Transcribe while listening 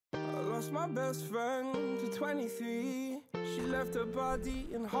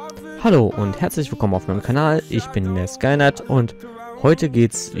Hallo und herzlich willkommen auf meinem Kanal, ich bin der Skynut und heute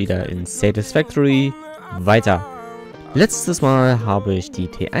geht's wieder in Satisfactory weiter. Letztes Mal habe ich die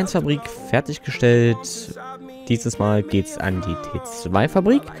T1-Fabrik fertiggestellt, dieses Mal geht's an die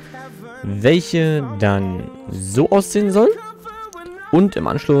T2-Fabrik, welche dann so aussehen soll und im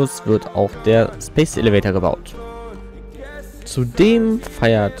Anschluss wird auch der Space Elevator gebaut. Zudem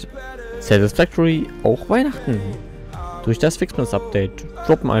feiert Satisfactory auch Weihnachten. Durch das Fixmas-Update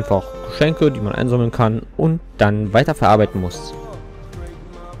droppen einfach Geschenke, die man einsammeln kann und dann weiterverarbeiten muss.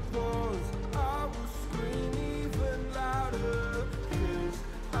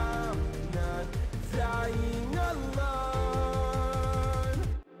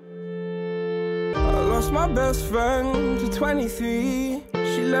 My best friend to 23.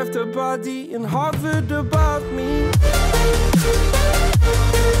 She left her body in Harvard above me.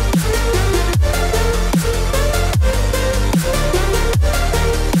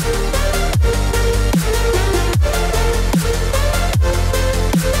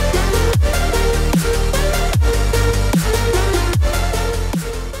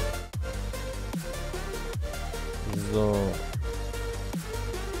 So.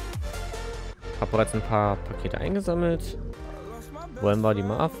 Ich habe bereits ein paar Pakete eingesammelt. Wollen wir die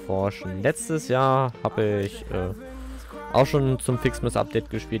mal erforschen. Letztes Jahr habe ich auch schon zum Fixmas-Update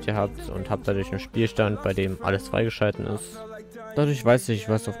gespielt gehabt und habe dadurch einen Spielstand, bei dem alles freigeschalten ist. Dadurch weiß ich,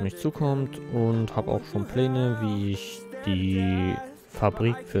 was auf mich zukommt und habe auch schon Pläne, wie ich die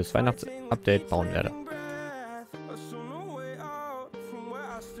Fabrik fürs Weihnachts-Update bauen werde.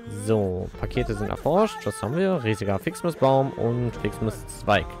 So, Pakete sind erforscht. Was haben wir? Riesiger Fixmas-Baum und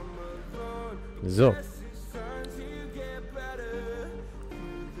Fixmas-Zweig. So.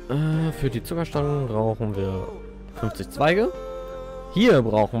 Für die Zuckerstangen brauchen wir 50 Zweige. Hier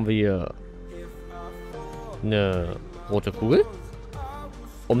brauchen wir eine rote Kugel,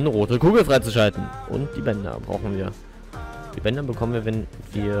 um eine rote Kugel freizuschalten. Und die Bänder brauchen wir. Die Bänder bekommen wir, wenn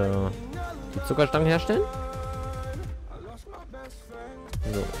wir die Zuckerstangen herstellen.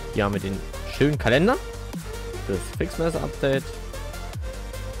 So, hier haben wir den schönen Kalender fürs Fixmas-Update.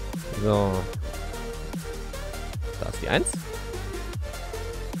 So. Da ist die 1.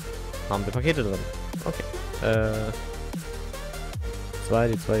 Haben wir Pakete drin. Okay. Die 2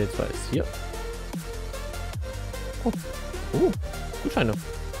 ist hier. Oh. Gutscheine.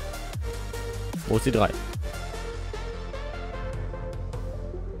 Wo ist die 3?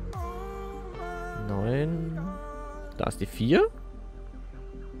 9. Da ist die 4.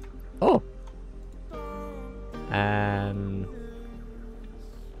 Oh.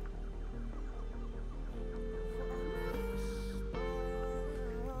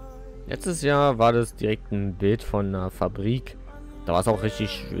 Letztes Jahr war das direkt ein Bild von einer Fabrik. Da war es auch richtig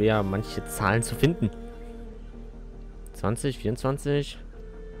schwer, manche Zahlen zu finden. 20, 24.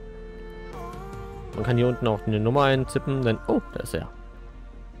 Man kann hier unten auch eine Nummer eintippen, denn... Oh, da ist er.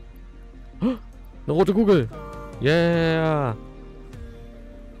 Oh, eine rote Kugel. Yeah.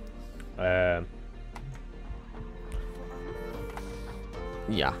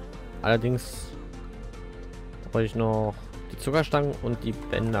 Ja. Allerdings brauche ich noch die Zuckerstangen und die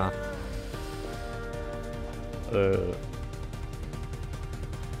Bänder.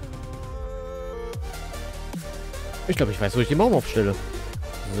 Ich glaube, ich weiß, wo ich den Baum aufstelle.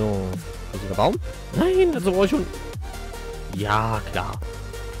 So, riesiger Baum. Nein, also brauche ich schon. Ja, klar.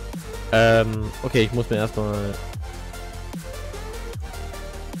 Okay, ich muss mir erstmal.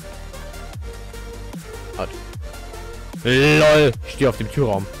 LOL, ich stehe auf dem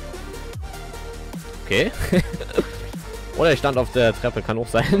Türraum. Okay. Oder ich stand auf der Treppe, kann auch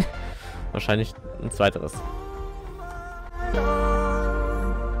sein. Wahrscheinlich ein zweiteres.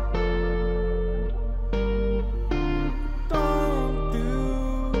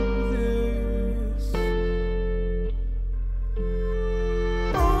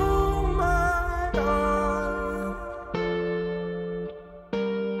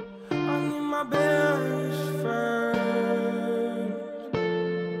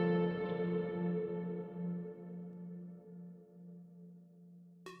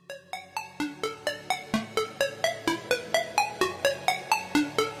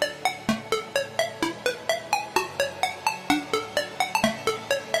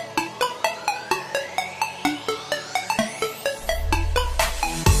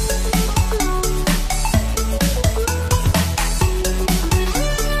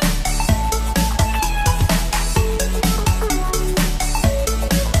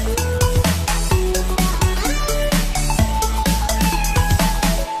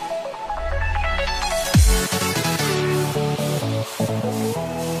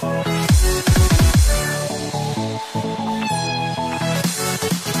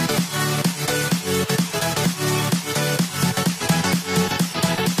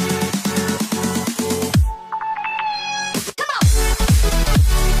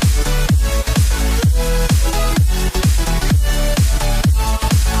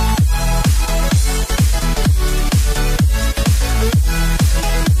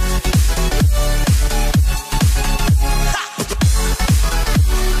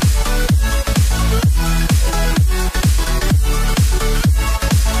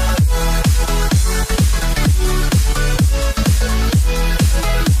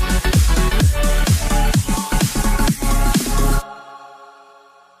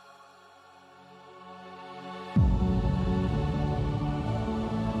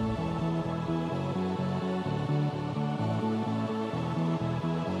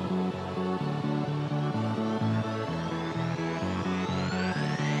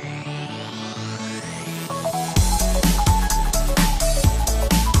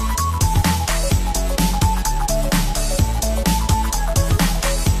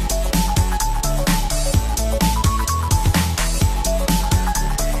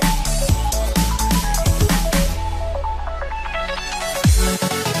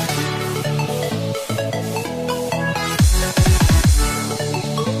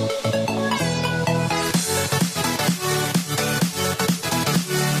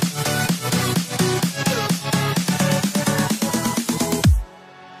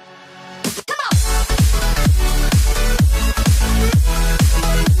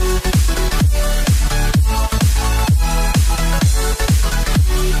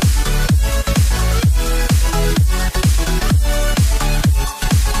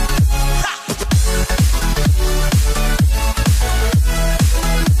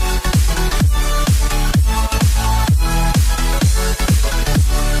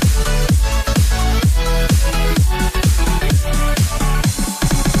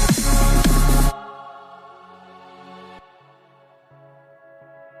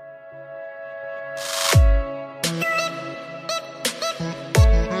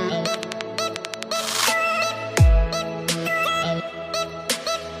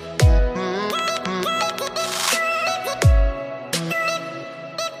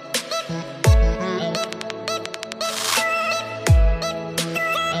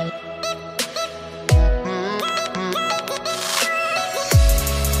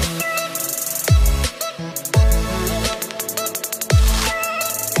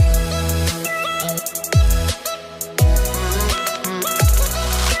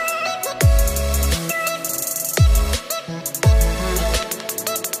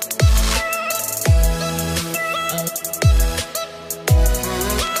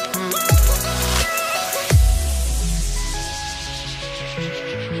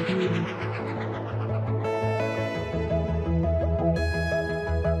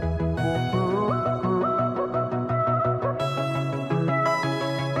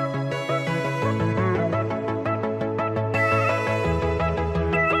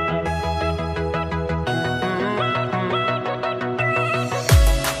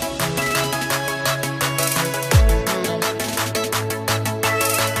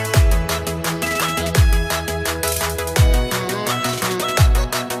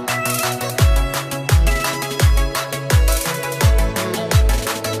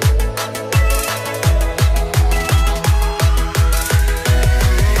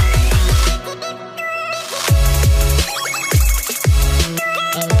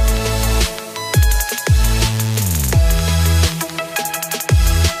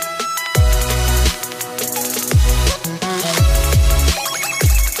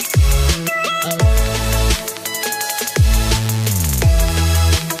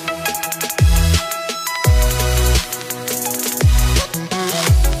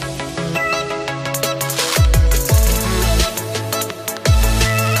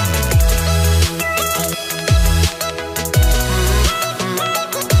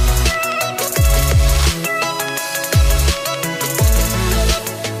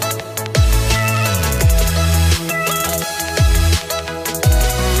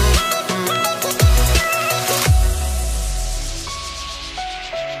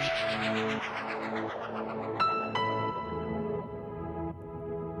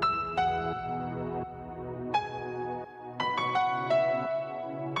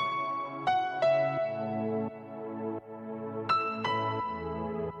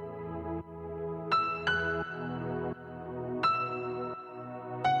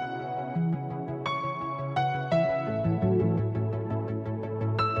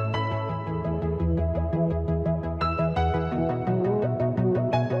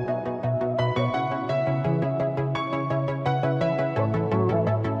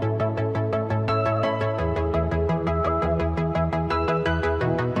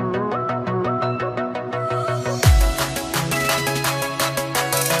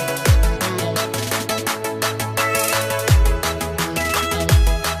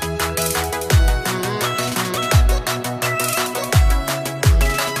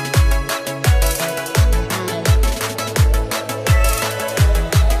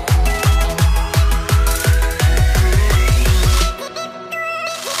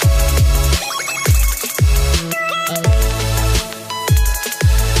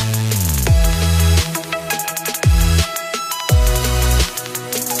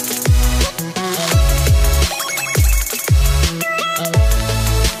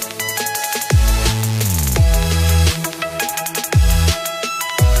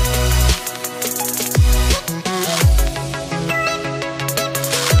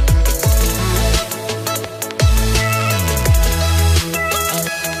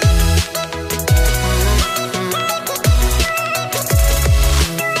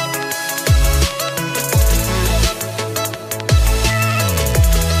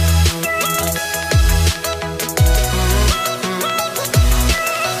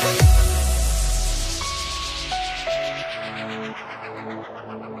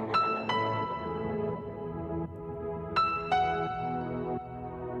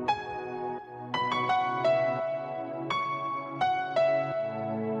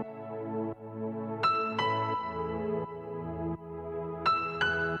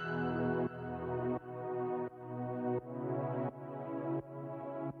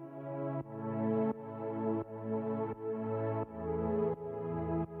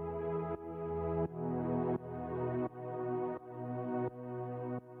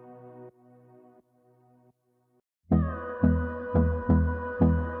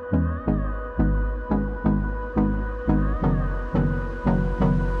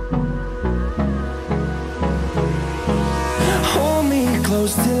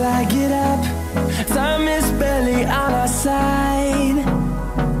 close till I get up. Time is barely on our side.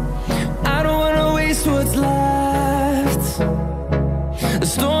 I don't wanna waste what's left. The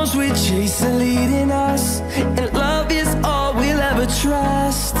storms we chase are leading us, and love is all we'll ever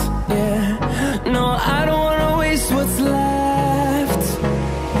trust. Yeah, no, I don't wanna waste what's left.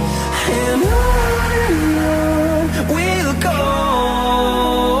 And on we'll go,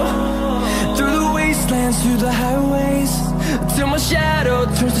 through the wastelands, through the highways, till my shadow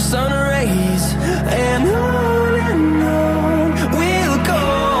turns to sun rays. And on we'll go,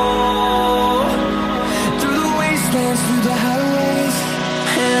 through the wastelands, through the highways,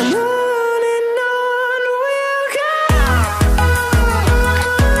 and on.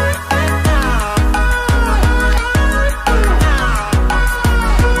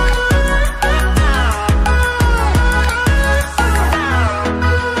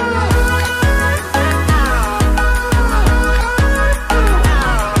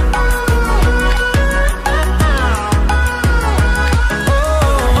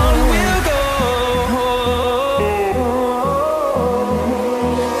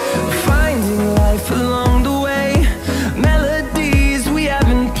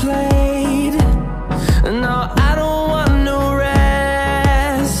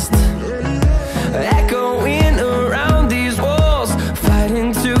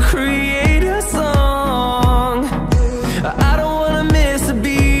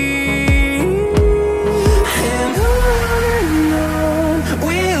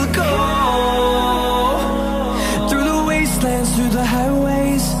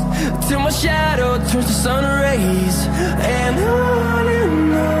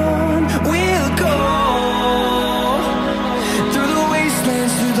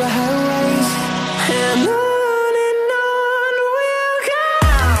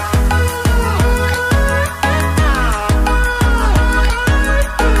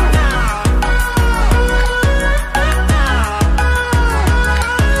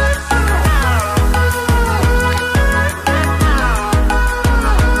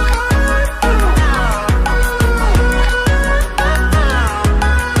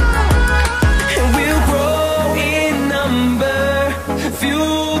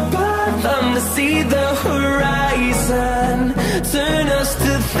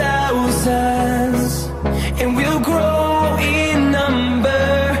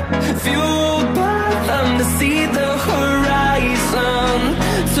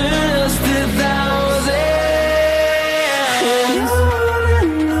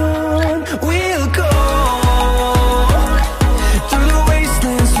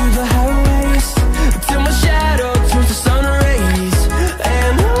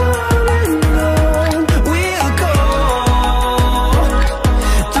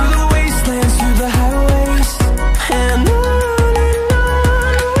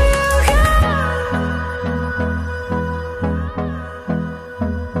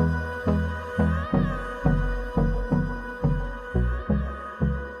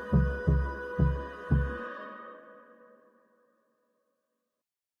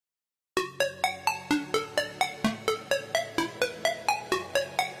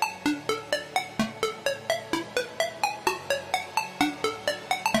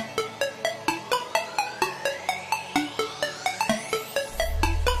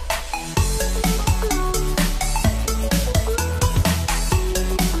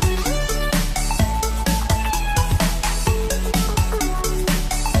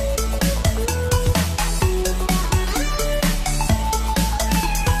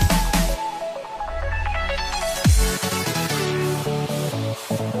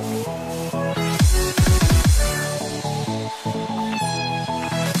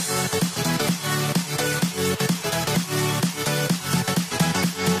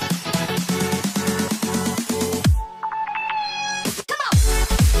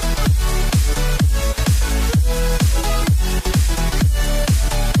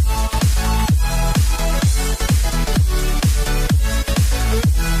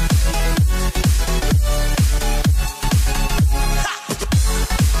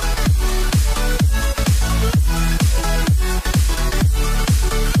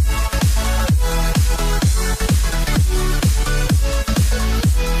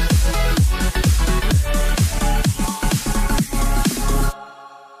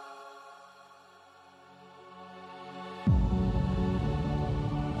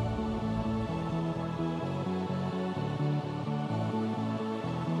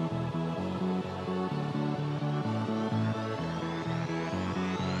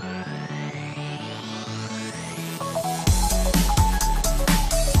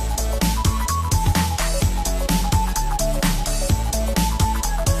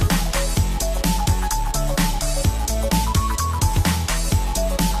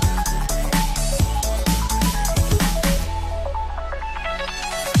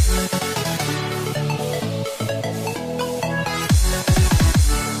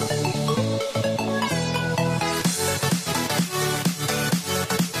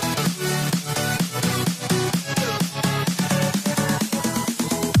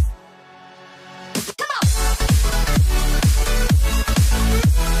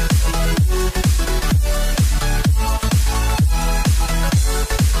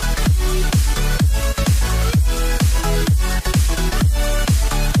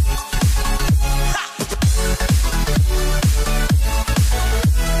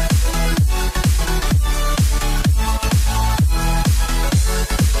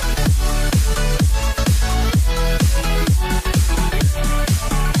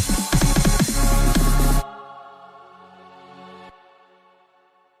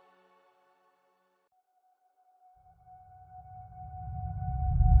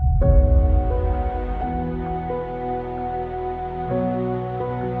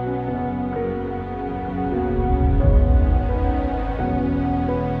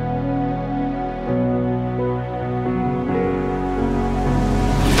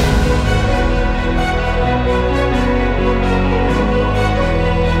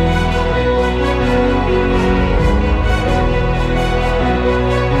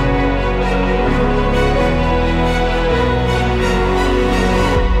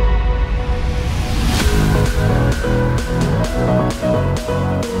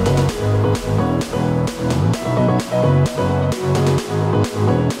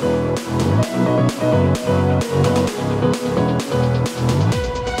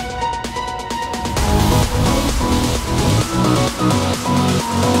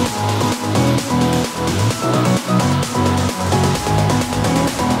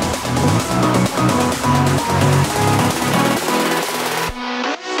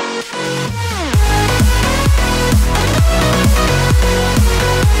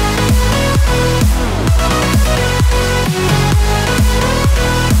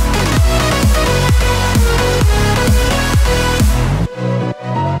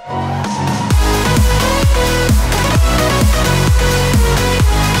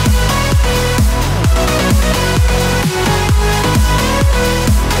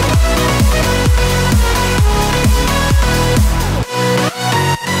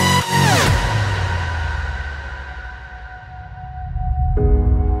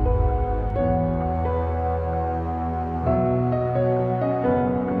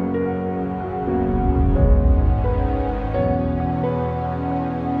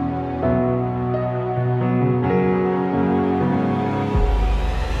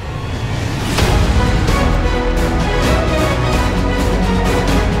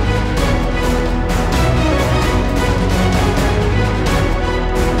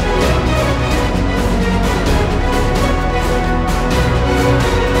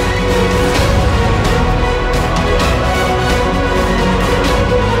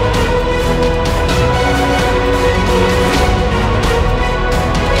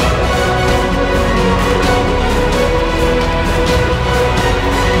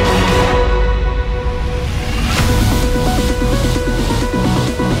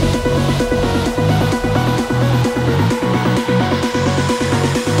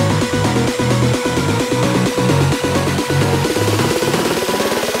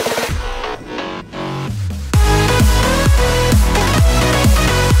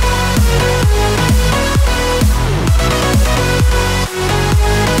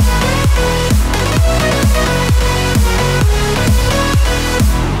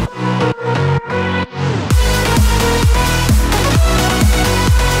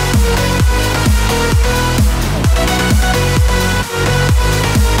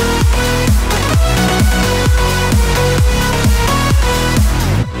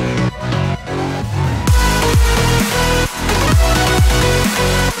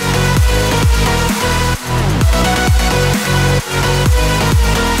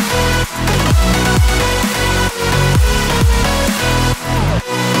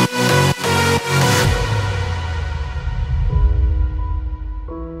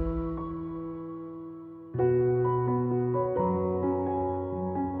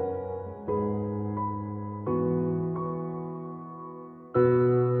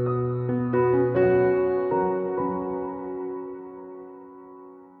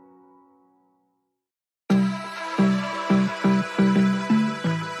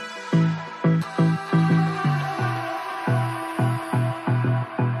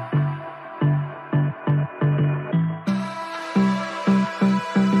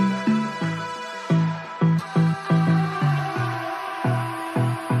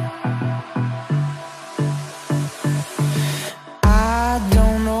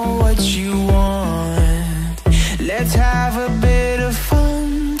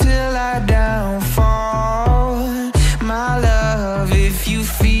 you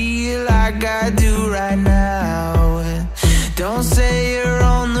feel like I do right now. Don't say you're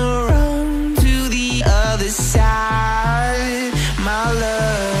on the run to the other side, my love.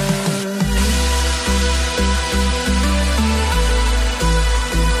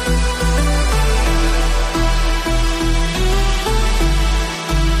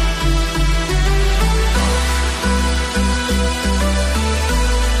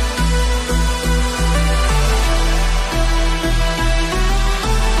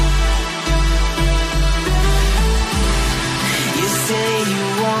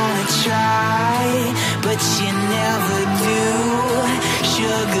 But you never do.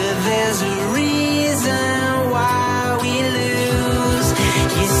 Sugar, there's a reason why we lose.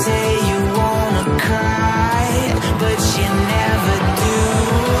 You say you wanna cry, but you never do.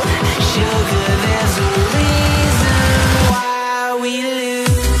 Sugar, there's a reason why we lose.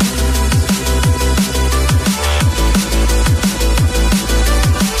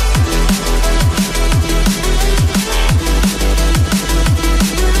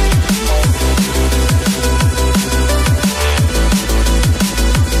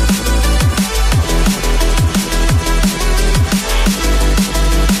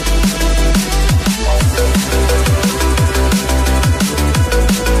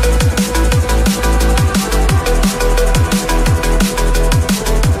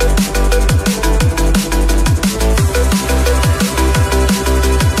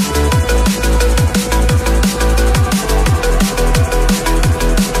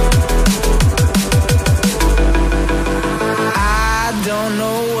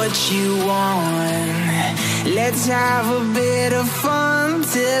 Let's have a bit of fun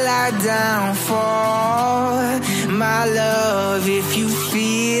till I downfall, my love. If you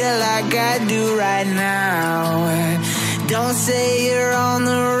feel like I do right now, don't say you're on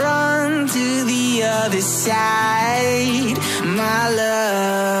the run to the other side, my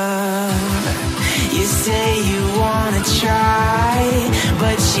love. You say you wanna try,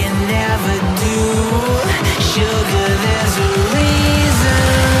 but you never do. Sugar, there's a reason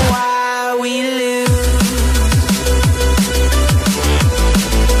why we lose.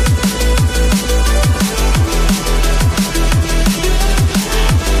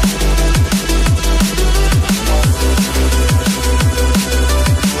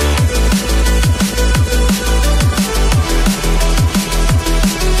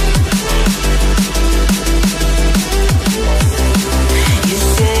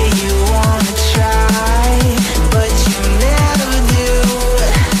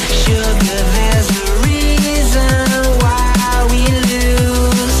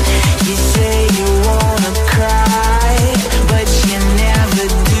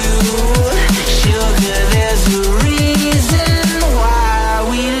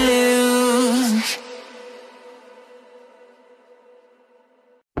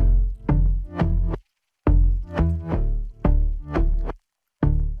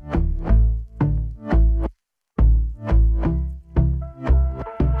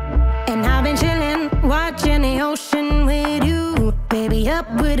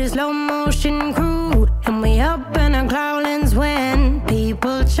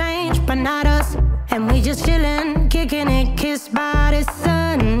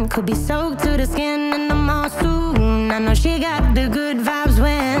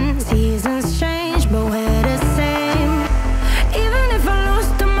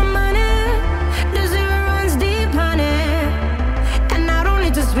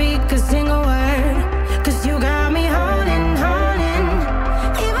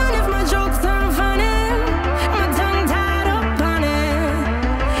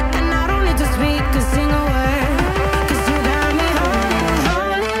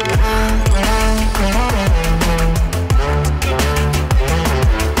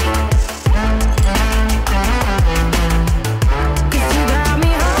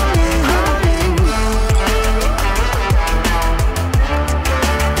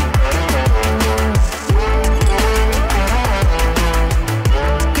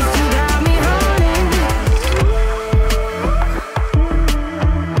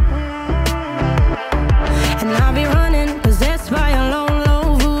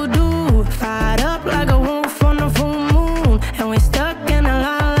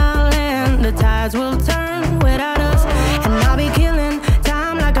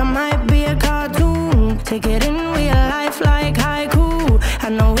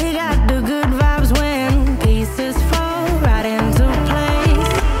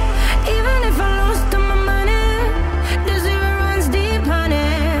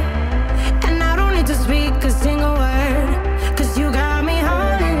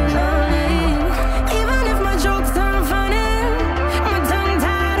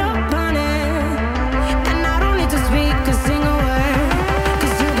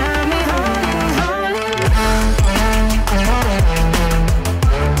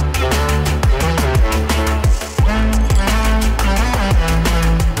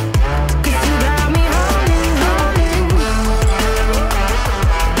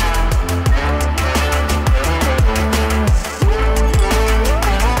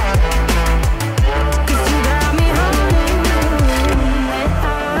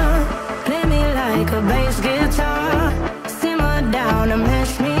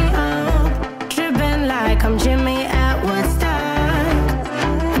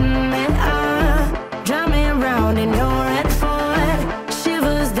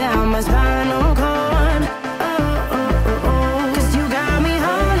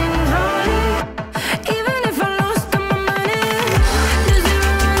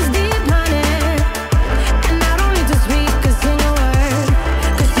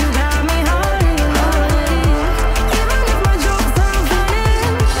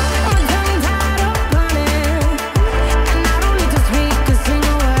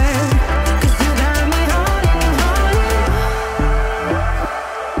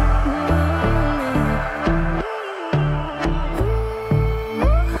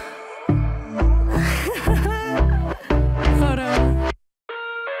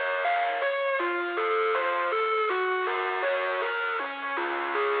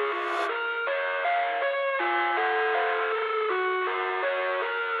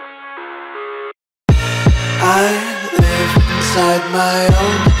 I live inside my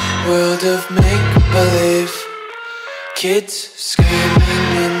own world of make-believe. Kids screaming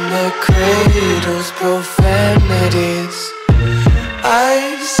in the cradles, profanities.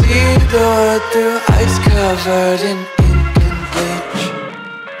 I see the world through ice covered in ink and bleach.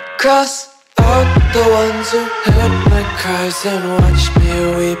 Cross out the ones who heard my cries and watched me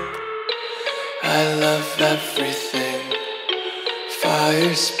weep. I love everything.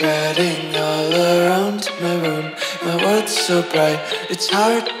 Fire spreading all around my room. My world's so bright, it's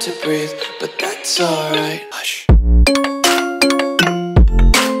hard to breathe, but that's alright. Hush.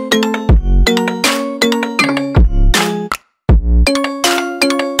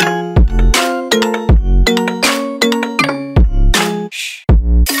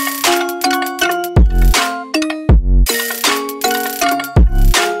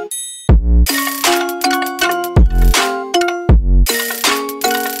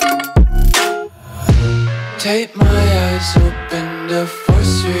 Take my eyes open to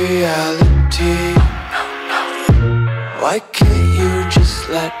force reality. Why can't you just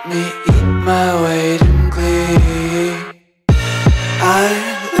let me eat my weight in glee? I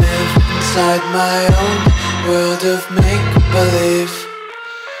live inside my own world of make-believe.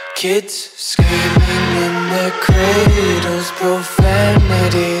 Kids screaming in their cradles,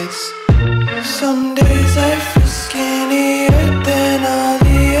 profanities. Some days I feel skinnier than all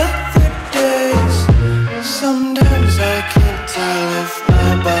the other days. Sometimes I can't tell if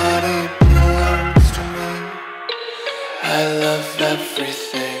my body belongs to me. I love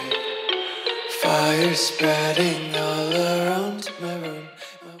everything. Fire spreading all around my room.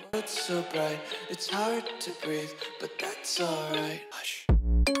 My world's so bright, it's hard to breathe, but that's alright. Hush.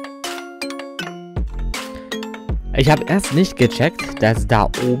 Ich habe erst nicht gecheckt, dass da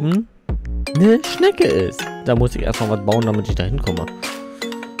oben eine Schnecke ist. Da muss ich erstmal was bauen, damit ich da hinkomme.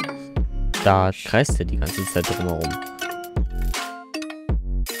 Da kreist er die ganze Zeit drumherum.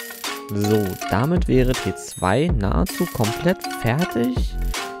 So, damit wäre T2 nahezu komplett fertig.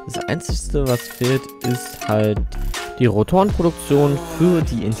 Das Einzige, was fehlt, ist halt die Rotorenproduktion für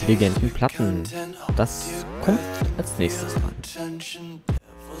die intelligenten Platten. Das kommt als nächstes dran.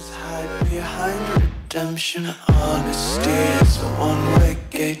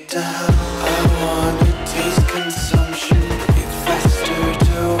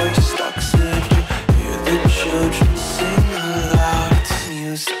 Children sing aloud,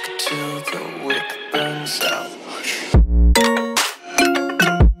 music till the wick burns out.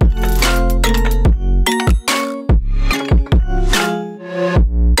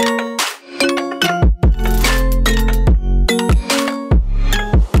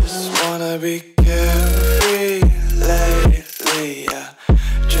 Just wanna be carefree lately, yeah.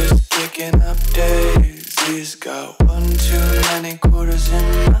 Just picking up daisies, got one too many quarters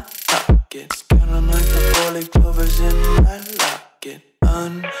in my pockets. Like the four-leaf clovers in my locket.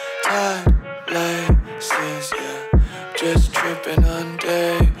 Untied laces, yeah. Just tripping on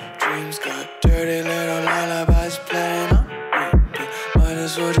daydreams. Got dirty little lullabies playing on repeat. Might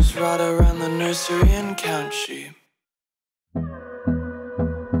as well just ride around the nursery and count sheep.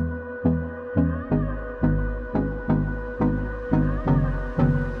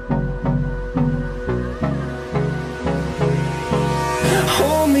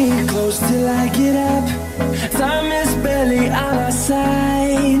 Hold me close till I get up. Time is barely on our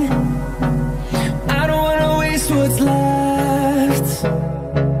side. I don't wanna waste what's left.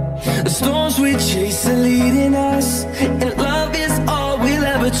 The storms we chase are leading us, and love is all we'll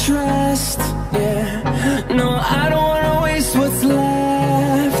ever trust. Yeah, no, I don't wanna waste what's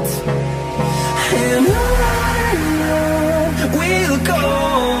left. And on we'll go,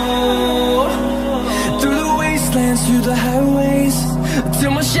 through the wastelands, through the highways,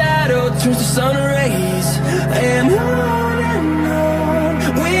 till my shadow turns to sun rays. And on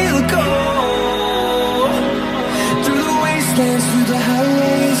we'll go, through the wastelands, through the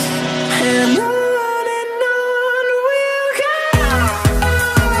highways. And on we'll go.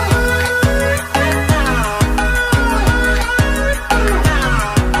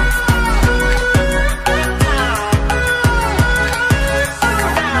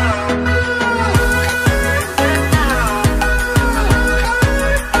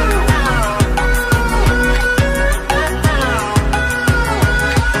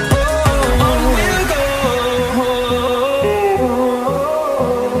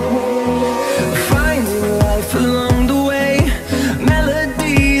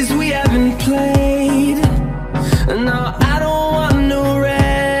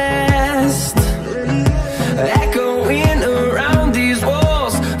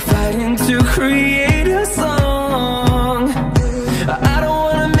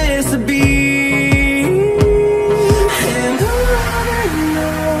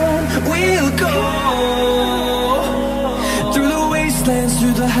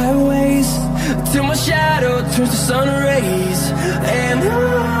 till my shadow turns to sun rays. And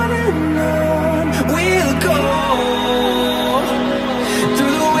on we'll go,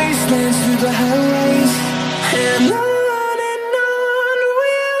 through the wastelands, through the highways. And on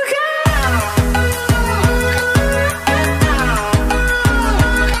we'll go.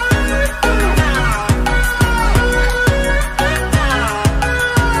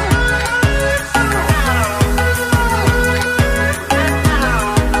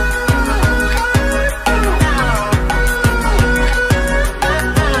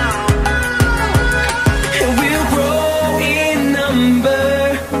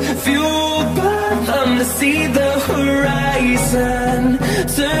 See the horizon,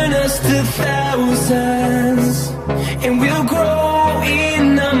 turn us to thousands, and we'll grow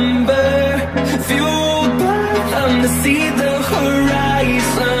in number, fueled by them to see the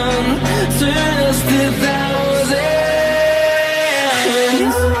horizon, turn us to thousands, and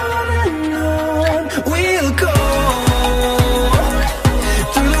on we'll go,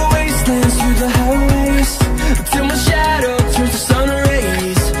 through the wastelands, through the highways, till my shadow turns to sun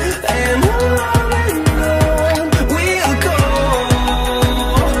rays.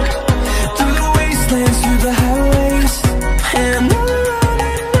 And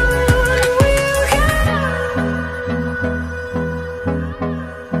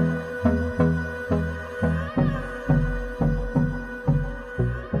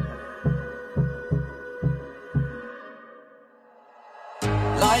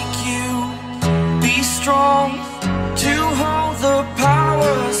like you, be strong to hold the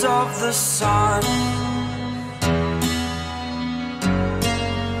powers of the sun.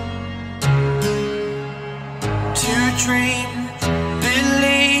 To dream,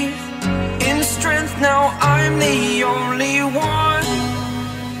 believe in strength. Now I'm the only one,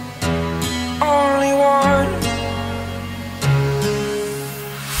 only one.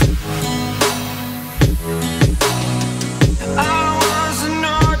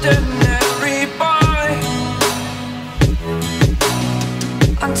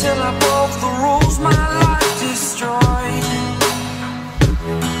 Until I broke the rules, my life destroyed,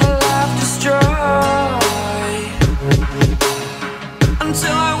 my life destroyed.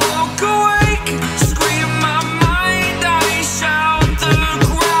 Until I woke awake, scream my mind, I shout, the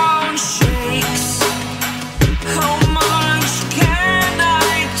ground shakes. How much can I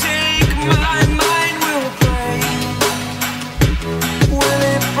take? My mind will break. Will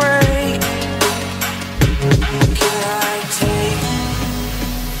it break? Can I take?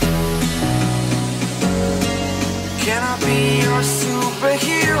 Can I be your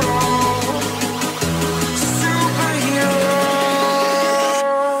superhero? Superhero.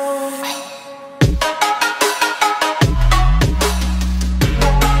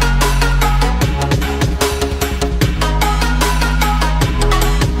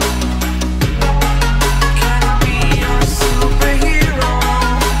 Can I be your superhero?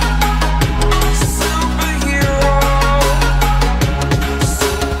 Superhero.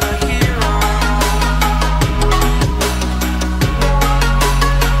 Superhero.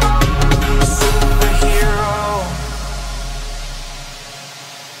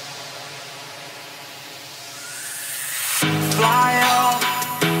 Fly up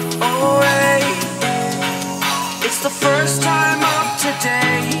away. It's the first time of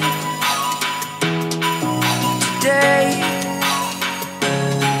today. Today.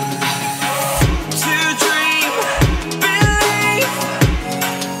 To dream, believe.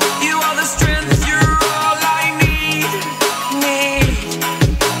 You are the strength, you're all I need. Need.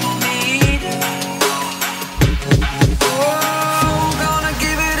 Oh, gonna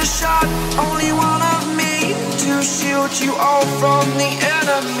give it a shot. Only one of me to shield you all from the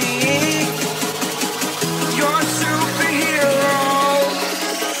enemy. You're a superhero.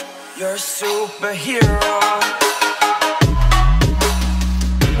 You're a superhero.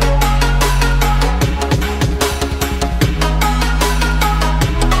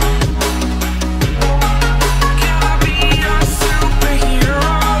 Can I be your superhero?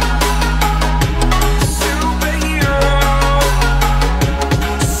 Superhero.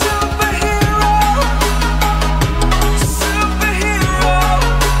 Superhero. Superhero.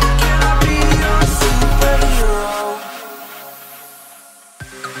 Can I be your superhero?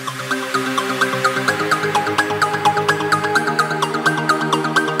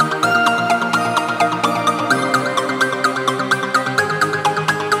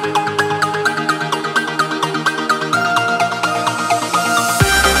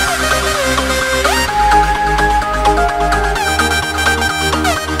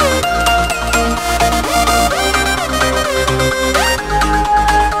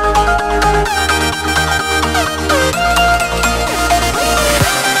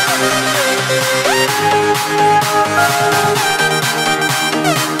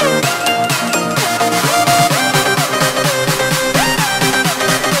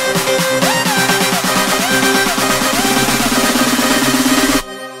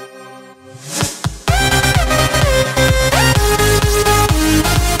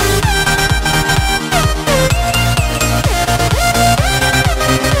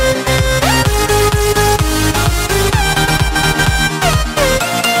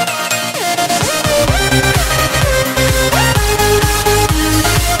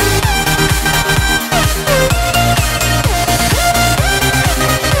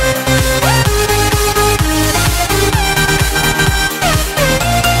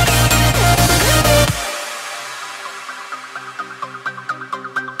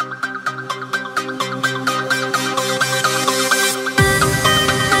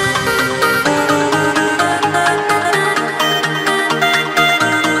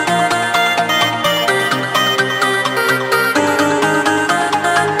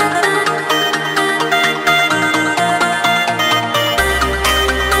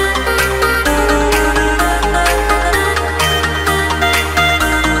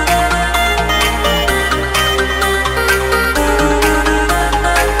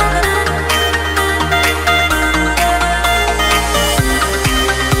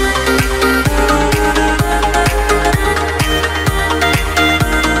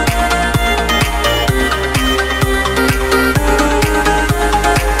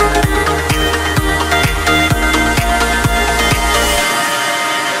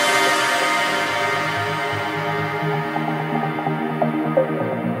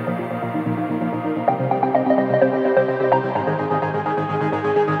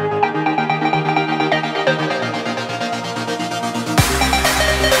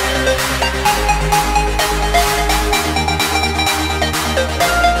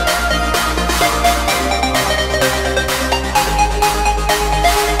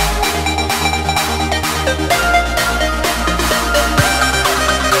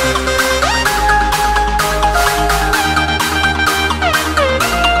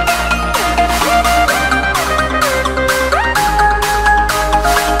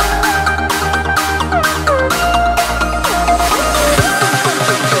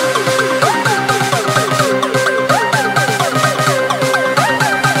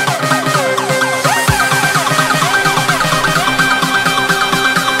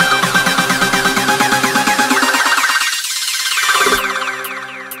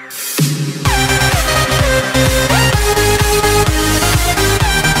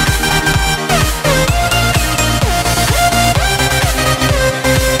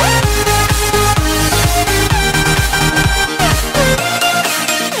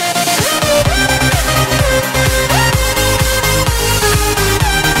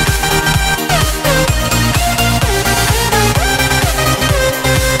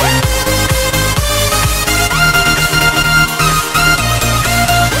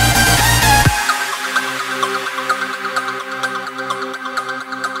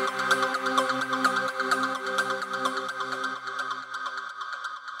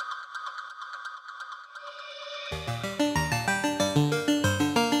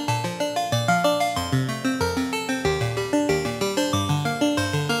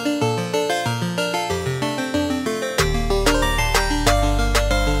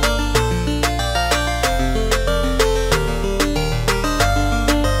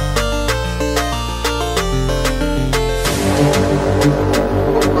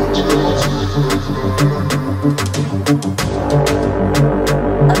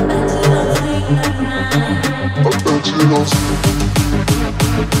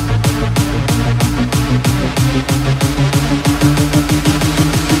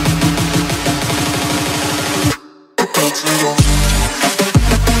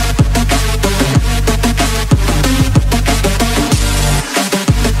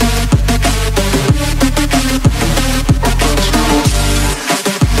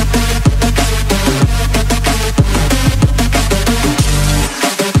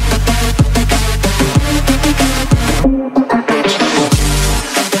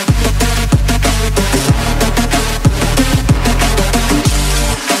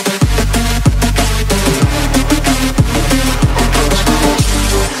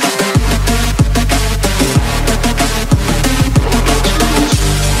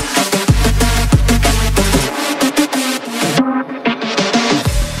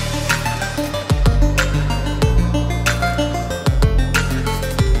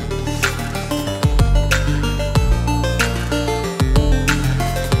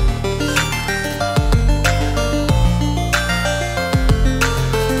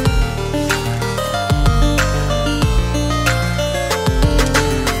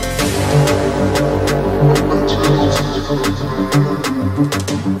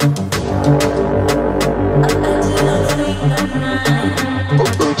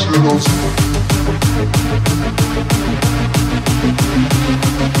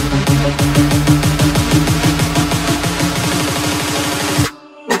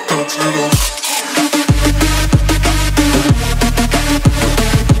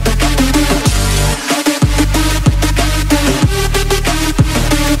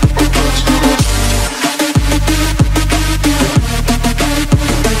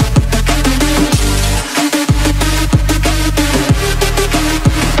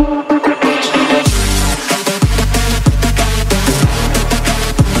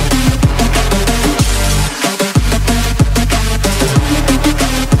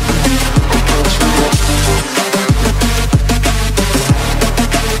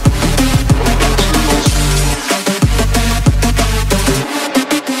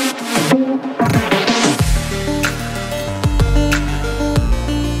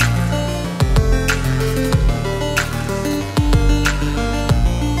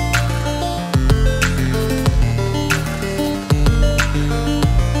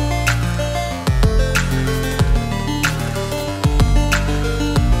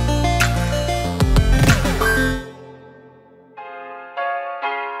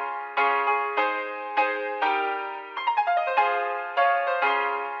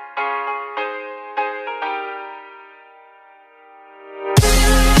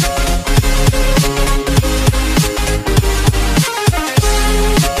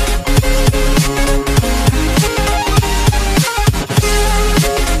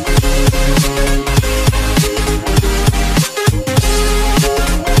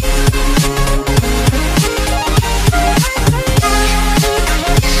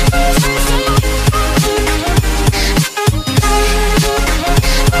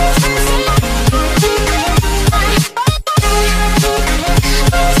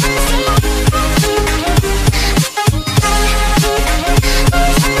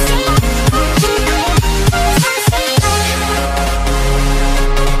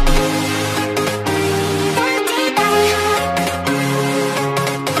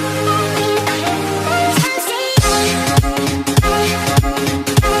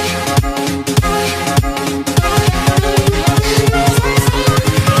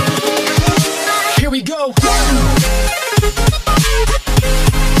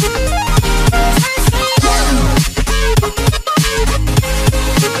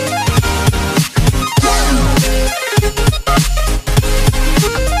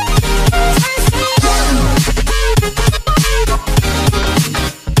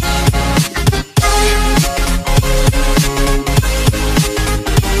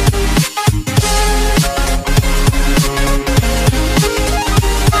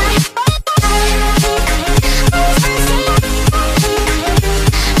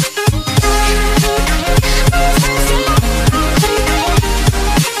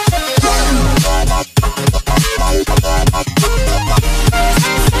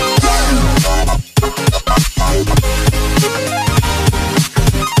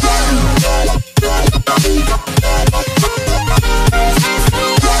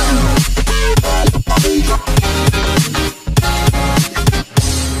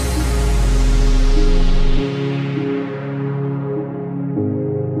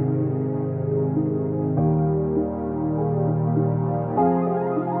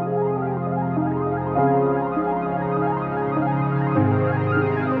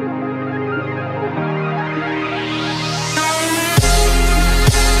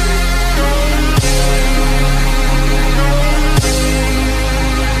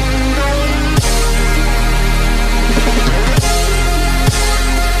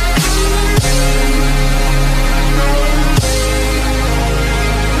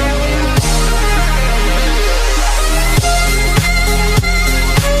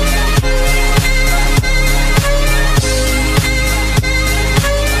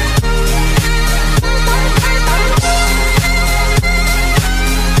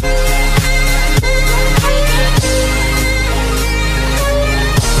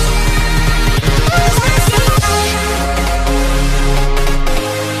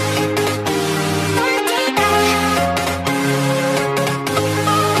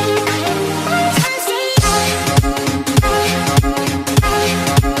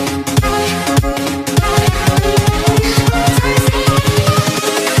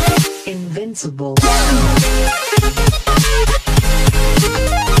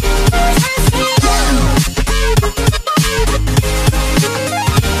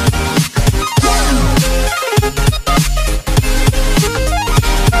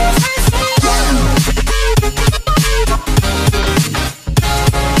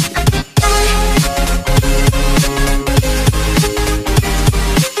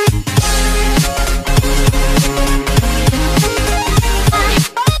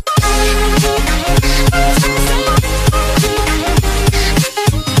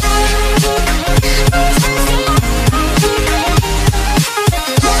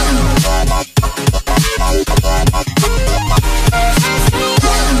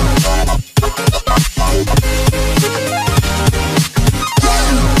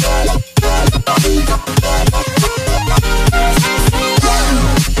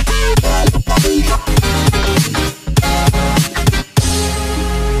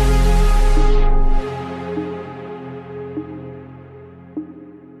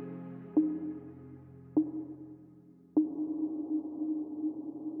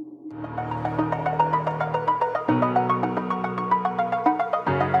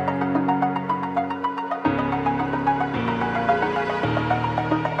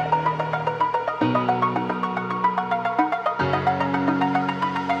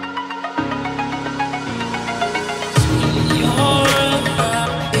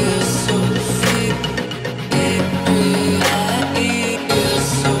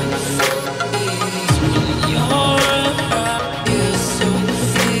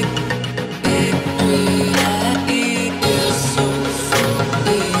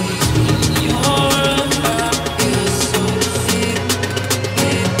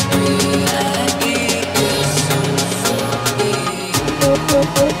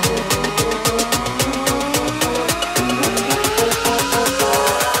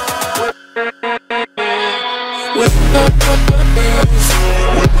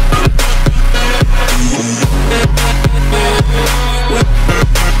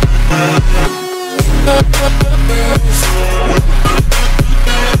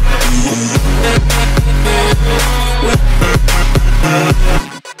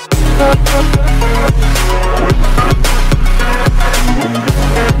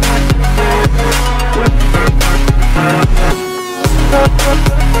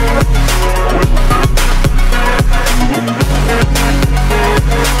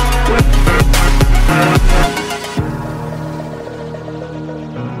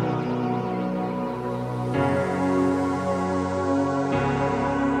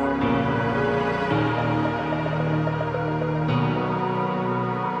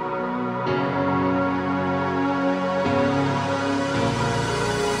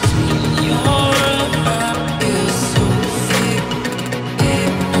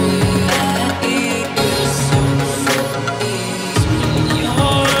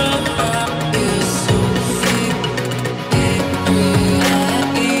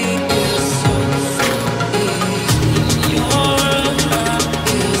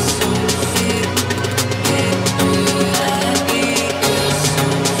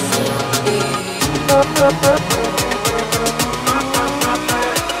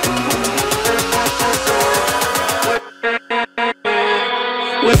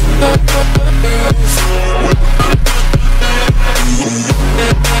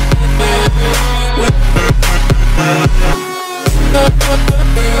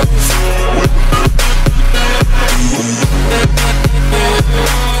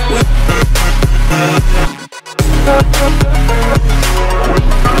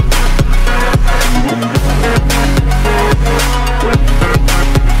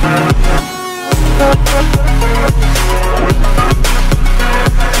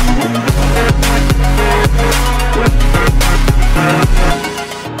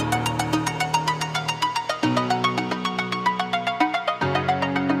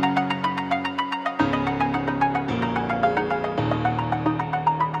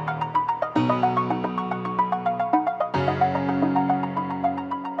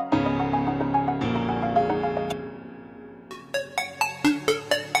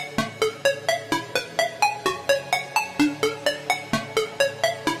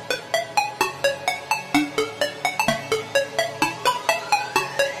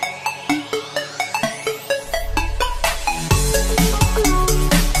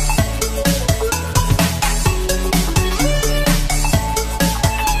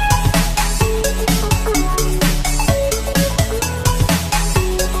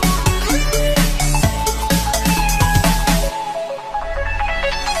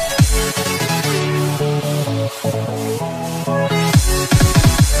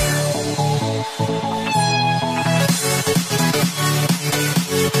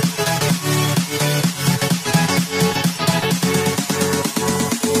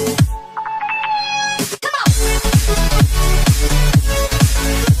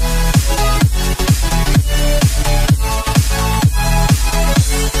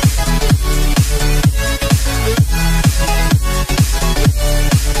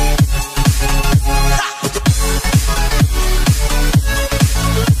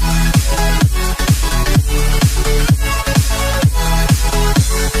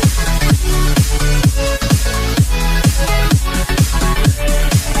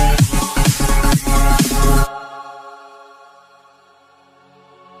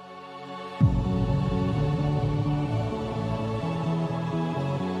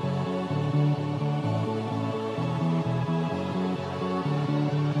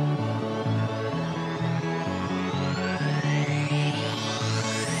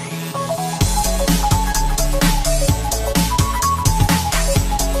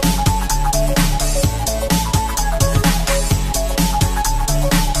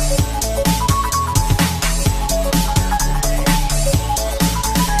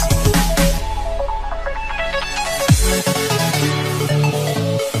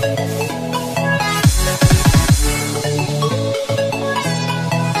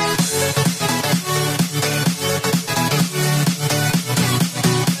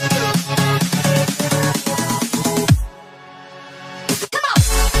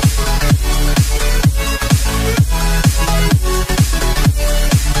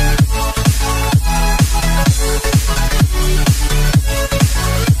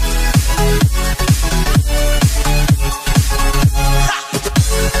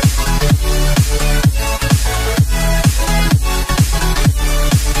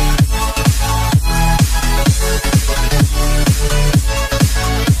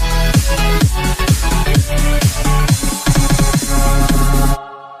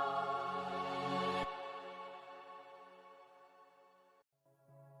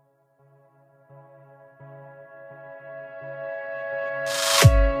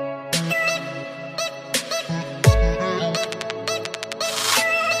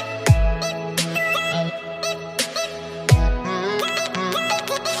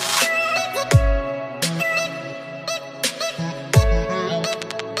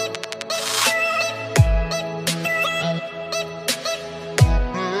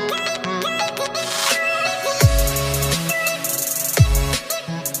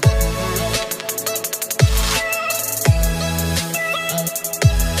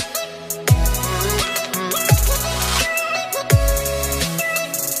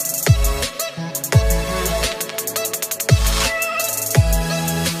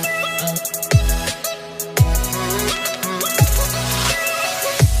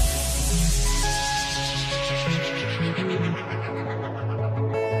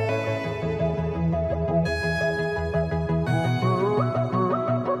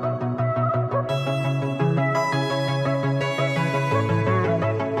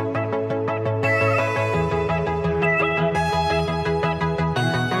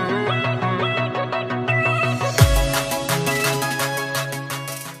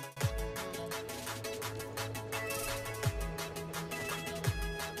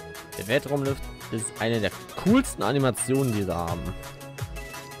 Der Weltraumlift ist eine der coolsten Animationen, die sie haben.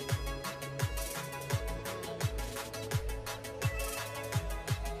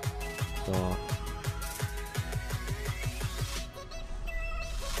 So.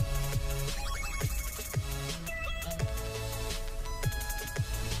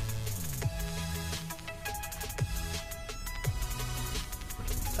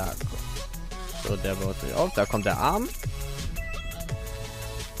 Da kommt. So, der baut sich auf. Da kommt der Arm.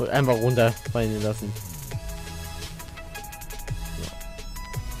 Und einfach runterfallen lassen.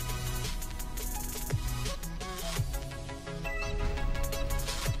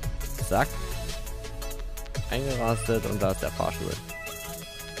 So. Zack. Eingerastet und da ist der Fahrstuhl.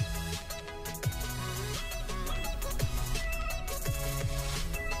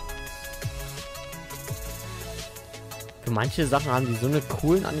 Für manche Sachen haben die so eine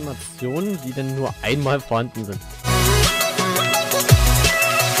coolen Animationen, die dann nur einmal vorhanden sind.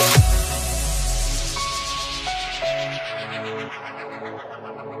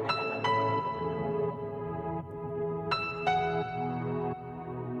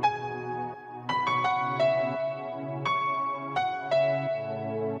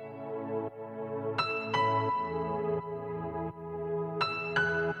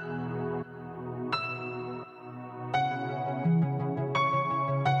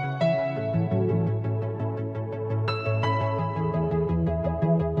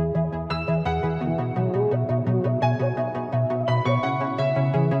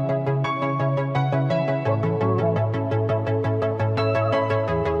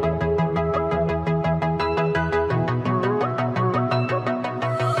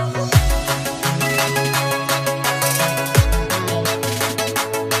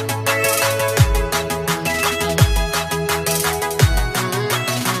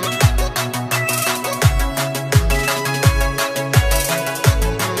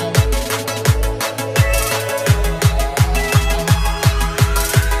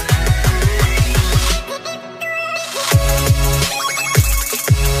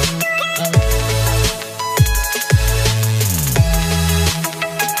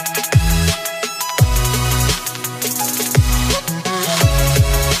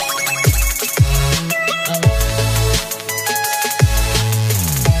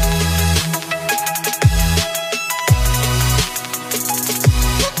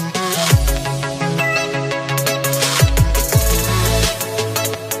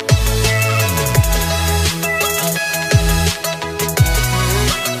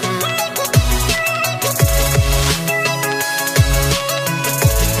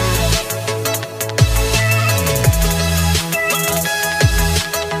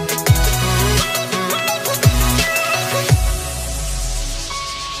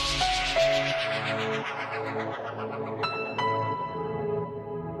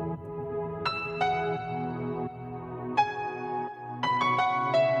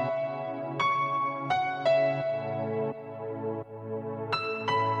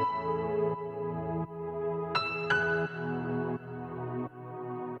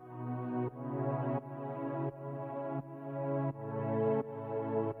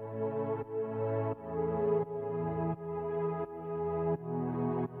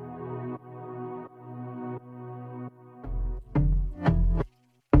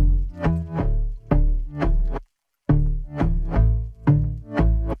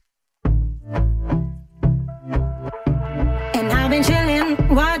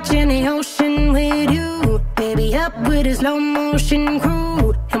 Watching the ocean with you, baby, up with a slow motion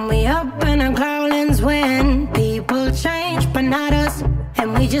crew. And we up in our growlings when people change, but not us.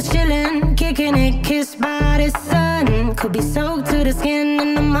 And we just chillin', kicking it, kissed by the sun. Could be soaked to the skin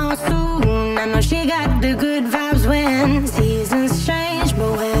in the mall soon. I know she got the good vibes when seasons change,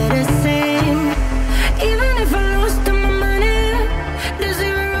 but we're the same. Even if I lost all my money, the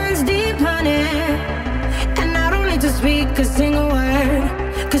zero runs deep, honey. And I don't need to speak a single word,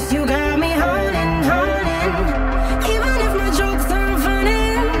 'cause you got me holding, holding. Even if my jokes aren't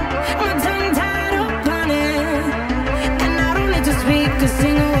funny, my tongue tied up on it. And I don't need to speak a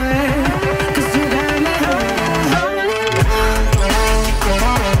single word, 'cause you got me holding, holding.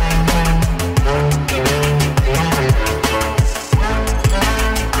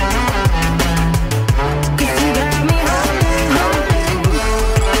 'Cause you got me holding, holding.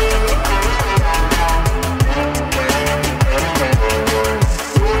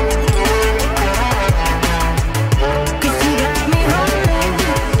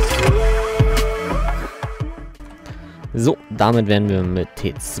 So, damit werden wir mit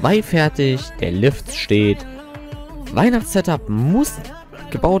T2 fertig. Der Lift steht. Weihnachtssetup muss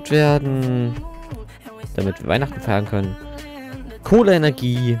gebaut werden, damit wir Weihnachten feiern können.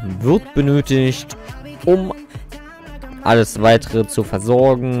 Kohleenergie wird benötigt, um alles weitere zu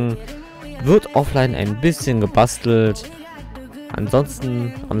versorgen. Wird offline ein bisschen gebastelt.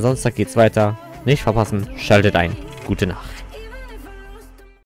 Ansonsten, am Samstag geht's weiter. Nicht verpassen, schaltet ein. Gute Nacht.